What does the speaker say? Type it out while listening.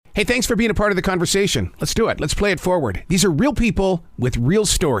Hey, thanks for being a part of the conversation. Let's do it. Let's play it forward. These are real people with real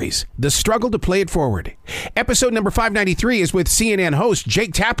stories. The struggle to play it forward. Episode number 593 is with CNN host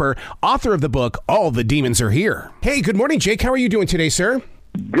Jake Tapper, author of the book, All the Demons Are Here. Hey, good morning, Jake. How are you doing today, sir?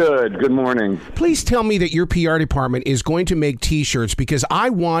 Good morning. Please tell me that your PR department is going to make T-shirts because I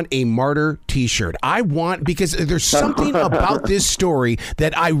want a martyr T-shirt. Because there's something about this story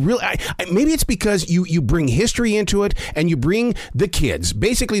that maybe it's because you bring history into it and you bring the kids.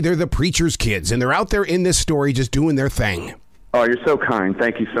 Basically, they're the preacher's kids and they're out there in this story just doing their thing. Oh, you're so kind.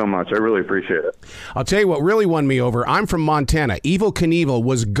 Thank you so much. I really appreciate it. I'll tell you what really won me over. I'm from Montana. Evel Knievel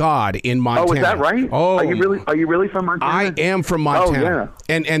was God in Montana. Oh, is that right? Oh, are you really from Montana? I am from Montana. Oh,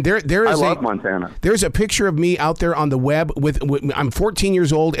 yeah. And there is I love Montana. There's a picture of me out there on the web with I'm 14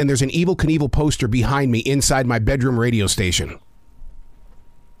 years old, and there's an Evel Knievel poster behind me inside my bedroom radio station.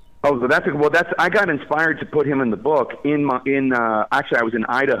 Oh, so I got inspired to put him in the book actually I was in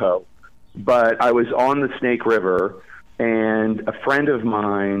Idaho, but I was on the Snake River. And a friend of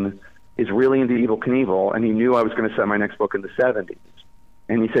mine is really into Evel Knievel, and he knew I was going to set my next book in the 70s.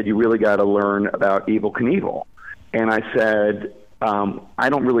 And he said, you really got to learn about Evel Knievel. And I said, I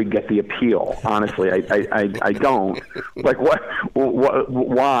don't really get the appeal, honestly. I don't. Like,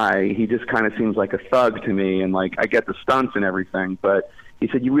 why? He just kind of seems like a thug to me, and like I get the stunts and everything. But he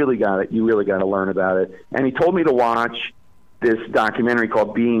said, you really got to learn about it. And he told me to watch this documentary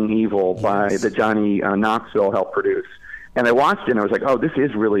called Being Evil by that Johnny Knoxville helped produce. And I watched it and I was like, oh, this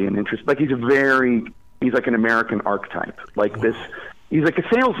is really an interest. Like he's like an American archetype. Like this, he's like a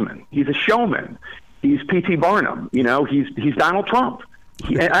salesman. He's a showman. He's P.T. Barnum. You know, he's Donald Trump.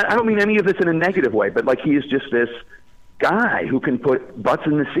 I don't mean any of this in a negative way, but like he is just this guy who can put butts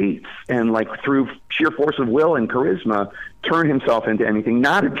in the seats and like through sheer force of will and charisma turn himself into anything.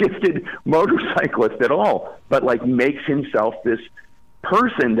 Not a gifted motorcyclist at all, but like makes himself this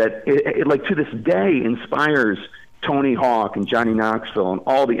person that it like to this day inspires Tony Hawk and Johnny Knoxville and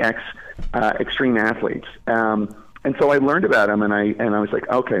all the extreme athletes. And so I learned about him and I was like,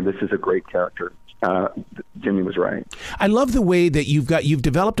 okay, this is a great character. Jimmy was right. I love the way that you've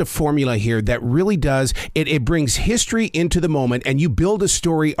developed a formula here that really does it brings history into the moment and you build a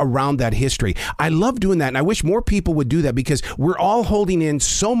story around that history. I love doing that, and I wish more people would do that because we're all holding in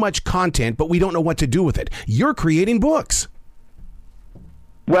so much content, but we don't know what to do with it. You're creating books.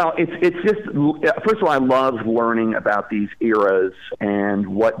 Well, it's just, first of all, I love learning about these eras and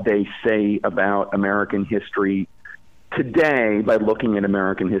what they say about American history today by looking at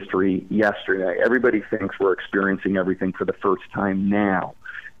American history yesterday. Everybody thinks we're experiencing everything for the first time now.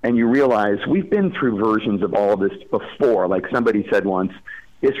 And you realize we've been through versions of all of this before. Like somebody said once,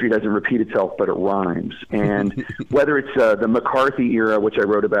 history doesn't repeat itself, but it rhymes. And whether it's the McCarthy era, which I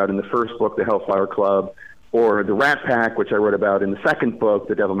wrote about in the first book, The Hellfire Club, or the Rat Pack, which I wrote about in the second book,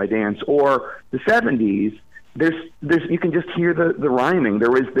 The Devil May Dance, or the 70s, there's you can just hear the rhyming.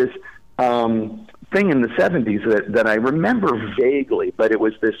 There was this thing in the 70s that I remember vaguely, but it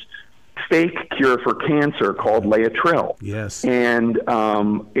was this fake cure for cancer called Laetrile. Yes. And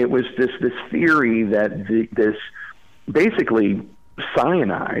it was this theory that this basically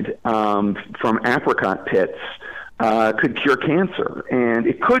cyanide from apricot pits could cure cancer, and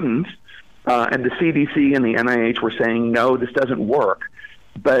it couldn't. And the CDC and the NIH were saying, no, this doesn't work.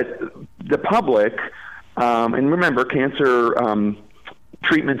 But the public, and remember, cancer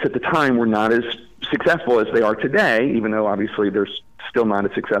treatments at the time were not as successful as they are today, even though obviously they're still not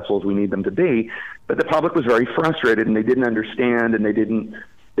as successful as we need them to be. But the public was very frustrated, and they didn't understand, and they didn't,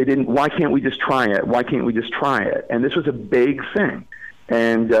 why can't we just try it? Why can't we just try it? And this was a big thing.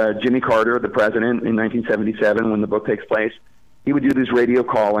 And Jimmy Carter, the president, in 1977, when the book takes place, he would do these radio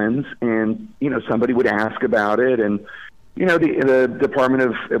call-ins, and, you know, somebody would ask about it. And, you know, the Department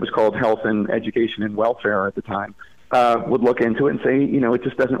of, it was called Health and Education and Welfare at the time, would look into it and say, you know, it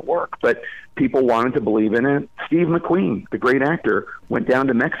just doesn't work. But people wanted to believe in it. Steve McQueen, the great actor, went down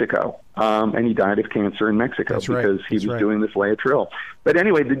to Mexico, and he died of cancer in Mexico because he was doing this Laetrile. But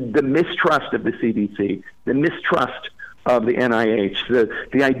anyway, the mistrust of the CDC, the mistrust of the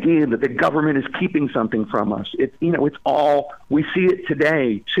NIH, the idea that the government is keeping something from us. It's all, we see it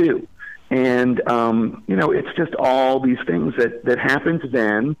today too. And, you know, it's just all these things that happened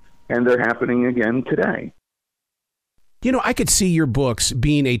then, and they're happening again today. You know, I could see your books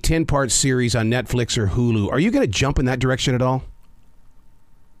being a 10-part series on Netflix or Hulu. Are you going to jump in that direction at all?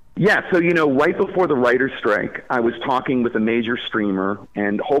 Yeah, so, you know, right before the writer's strike, I was talking with a major streamer,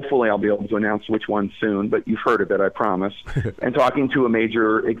 and hopefully I'll be able to announce which one soon, but you've heard of it, I promise, and talking to a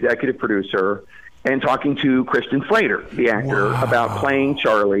major executive producer, and talking to Christian Slater, the actor, about playing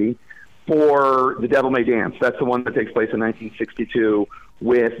Charlie for The Devil May Dance. That's the one that takes place in 1962,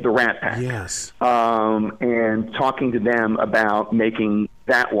 with the Rat Pack. Yes. And talking to them about making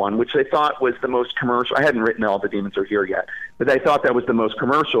that one, which they thought was the most commercial. I hadn't written All the Demons Are Here yet, but they thought that was the most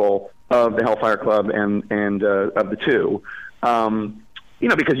commercial of the Hellfire Club and of the two.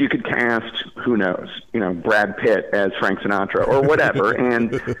 Because you could cast, who knows, Brad Pitt as Frank Sinatra or whatever,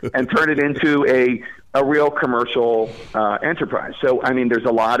 and turn it into a real commercial enterprise. So, I mean, there's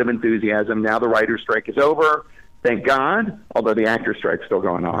a lot of enthusiasm. Now the writer's strike is over, thank God, although the actor's strike's still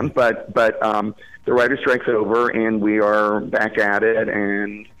going on. But the writer's strike's over, and we are back at it,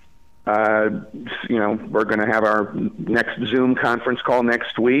 and we're going to have our next Zoom conference call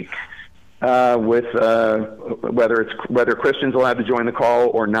next week. With whether Christian's allowed to join the call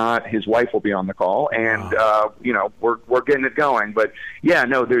or not, his wife will be on the call, and we're getting it going. But yeah,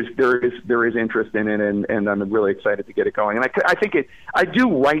 no, there is interest in it, and I'm really excited to get it going. And I think I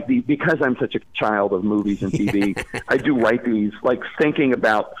do write these because I'm such a child of movies and TV. I do write these like thinking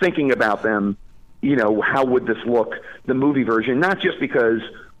about them. How would this look, the movie version? Not just because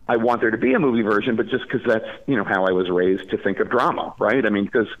I want there to be a movie version, but just because that's, how I was raised to think of drama, right? I mean,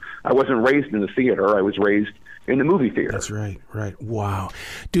 because I wasn't raised in the theater. I was raised in the movie theater. That's right. Wow.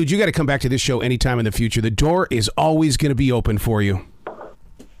 Dude, you got to come back to this show anytime in the future. The door is always going to be open for you.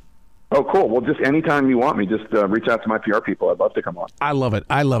 Oh, cool. Well, just anytime you want me, just reach out to my PR people. I'd love to come on. I love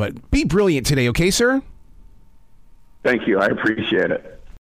it. Be brilliant today, okay, sir? Thank you. I appreciate it.